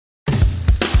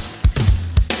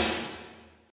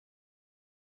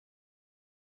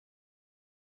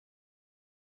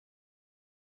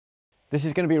This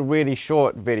is going to be a really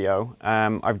short video.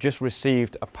 I've just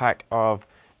received a pack of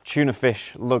tuna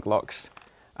fish lug locks.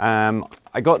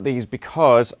 I got these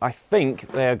because I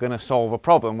think they're going to solve a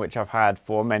problem which I've had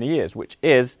for many years, which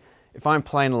is if I'm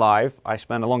playing live, I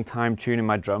spend a long time tuning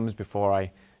my drums before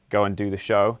I go and do the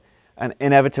show. And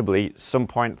inevitably, some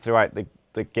point throughout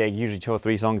the gig, usually 2 or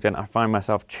 3 songs in, I find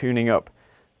myself tuning up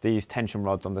these tension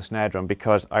rods on the snare drum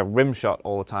because I rim shot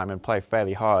all the time and play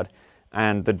fairly hard,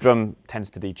 and the drum tends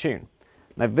to detune.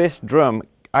 Now this drum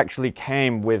actually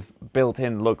came with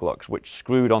built-in lug locks which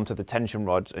screwed onto the tension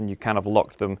rods, and you kind of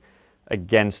locked them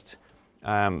against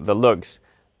the lugs.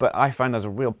 But I find those a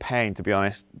real pain, to be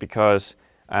honest, because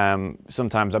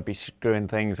sometimes I'd be screwing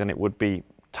things and it would be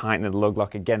tightening the lug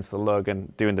lock against the lug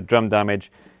and doing the drum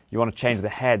damage. You want to change the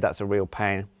head, that's a real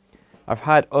pain. I've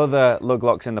had other lug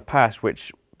locks in the past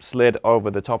which slid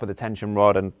over the top of the tension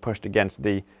rod and pushed against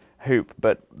the hoop,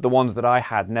 but the ones that I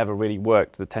had never really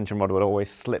worked. The tension rod would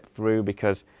always slip through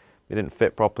because they didn't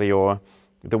fit properly, or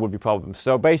there would be problems.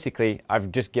 So basically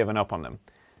I've just given up on them.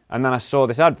 And then I saw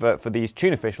this advert for these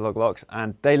tuna fish lug locks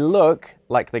and they look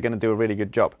like they're going to do a really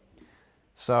good job.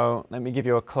 So let me give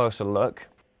you a closer look.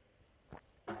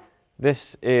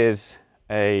 This is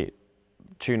a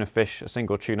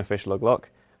single tuna fish lug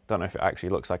lock. Don't know if it actually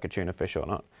looks like a tuna fish or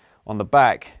not. On the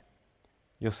back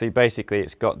you'll see basically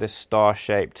it's got this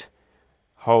star-shaped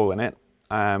hole in it,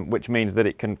 which means that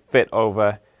it can fit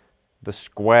over the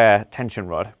square tension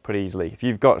rod pretty easily. If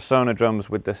you've got Sonadrums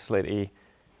with the slitty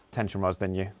tension rods,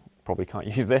 then you probably can't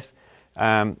use this.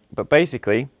 But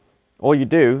basically, all you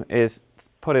do is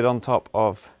put it on top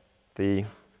of the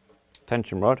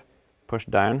tension rod, push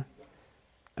down,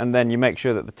 and then you make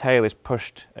sure that the tail is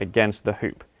pushed against the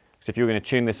hoop. So if you were going to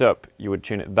tune this up, you would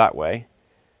tune it that way.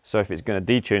 So if it's going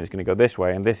to detune, it's going to go this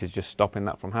way, and this is just stopping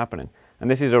that from happening. And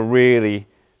this is a really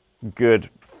good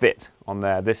fit on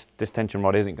there. This tension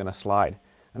rod isn't going to slide.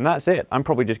 And that's it. I'm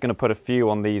probably just going to put a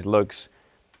few on these lugs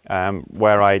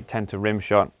where I tend to rim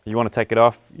shot. You want to take it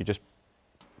off, you just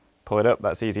pull it up,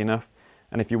 that's easy enough.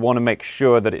 And if you want to make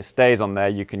sure that it stays on there,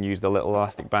 you can use the little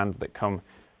elastic bands that come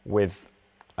with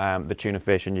the tuna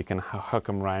fish, and you can hook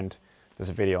them around. There's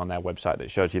a video on their website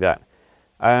that shows you that.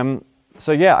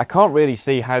 So yeah, I can't really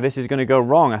see how this is going to go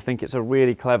wrong. I think it's a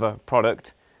really clever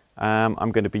product.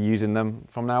 I'm going to be using them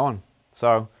from now on.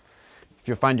 So if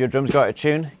you find your drums go out of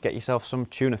tune, get yourself some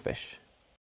tuna fish.